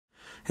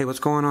Hey, what's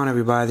going on,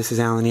 everybody? This is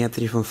Alan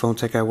Anthony from Phone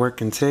Tech at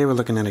Work, and today we're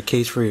looking at a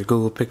case for your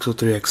Google Pixel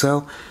 3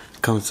 XL.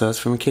 It comes to us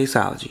from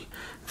Caseology.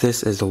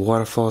 This is the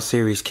Waterfall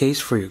series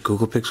case for your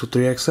Google Pixel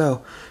 3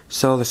 XL.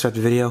 So let's start the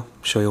video,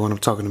 show you what I'm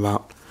talking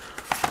about.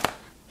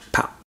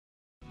 Pow!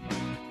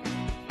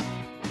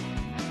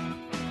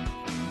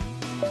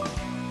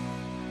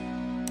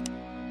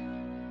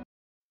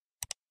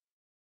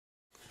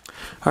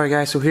 Alright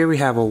guys, so here we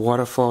have a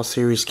Waterfall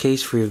series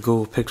case for your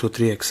Google Pixel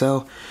 3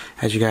 XL.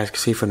 As you guys can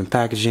see from the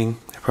packaging,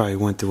 it probably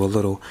went through a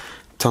little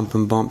thump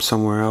and bump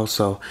somewhere else.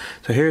 So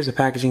here's the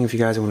packaging if you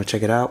guys want to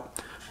check it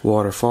out.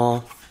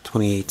 Waterfall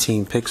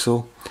 2018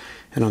 Pixel.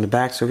 And on the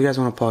back, so if you guys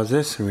want to pause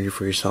this and read it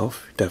for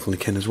yourself, you definitely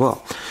can as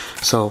well.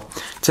 So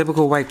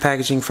typical white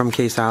packaging from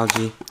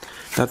Caseology.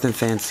 Nothing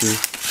fancy,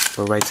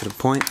 but right to the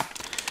point.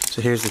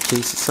 So here's the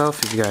case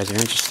itself if you guys are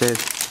interested.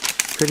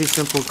 Pretty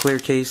simple, clear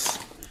case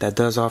that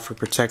does offer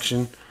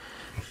protection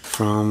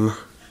for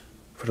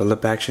the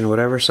lip action or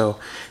whatever. So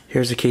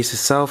here's the case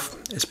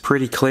itself. It's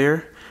pretty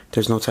clear.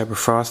 There's no type of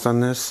frost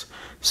on this.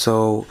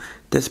 So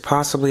this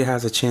possibly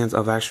has a chance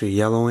of actually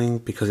yellowing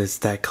because it's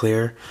that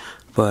clear,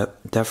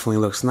 but definitely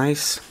looks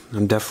nice.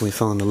 I'm definitely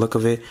feeling the look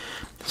of it.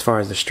 As far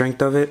as the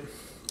strength of it,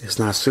 it's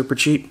not super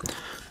cheap,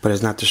 but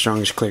it's not the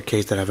strongest clear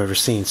case that I've ever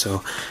seen.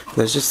 So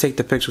let's just take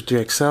the Pixel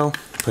 3 XL,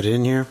 put it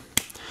in here.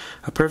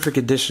 A perfect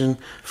addition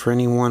for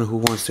anyone who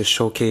wants to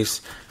showcase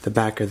the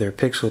back of their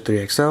Pixel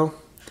 3 XL,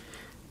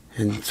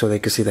 and so they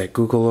can see that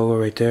Google logo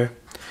right there.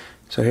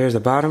 So here's the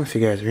bottom if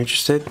you guys are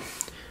interested.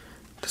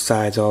 The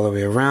sides all the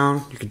way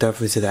around. You can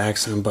definitely see the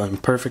accent button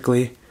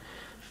perfectly.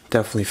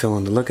 Definitely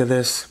feeling the look of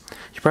this.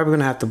 You're probably going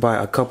to have to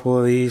buy a couple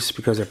of these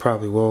because they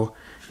probably will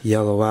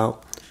yellow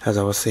out, as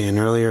I was saying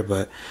earlier.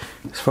 But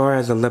as far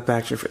as the lip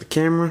action for the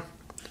camera,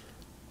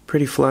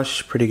 pretty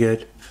flush, pretty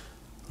good.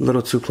 A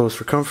little too close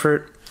for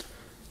comfort.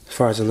 As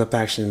far as the lip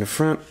action in the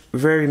front,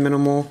 very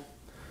minimal.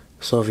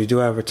 So if you do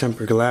have a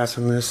tempered glass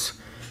on this,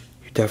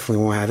 you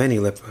definitely won't have any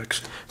lip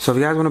action. So if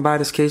you guys want to buy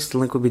this case, the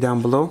link will be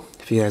down below.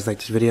 If you guys like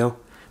this video,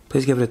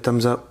 please give it a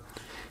thumbs up.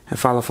 And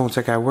follow Phone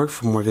Tech at Work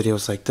for more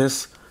videos like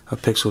this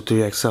of Pixel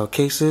 3 XL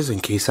cases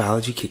and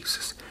Caseology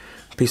cases.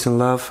 Peace and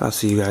love. I'll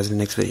see you guys in the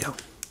next video.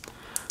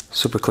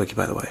 Super clicky,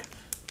 by the way.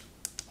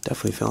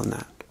 Definitely feeling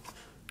that.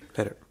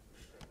 Later.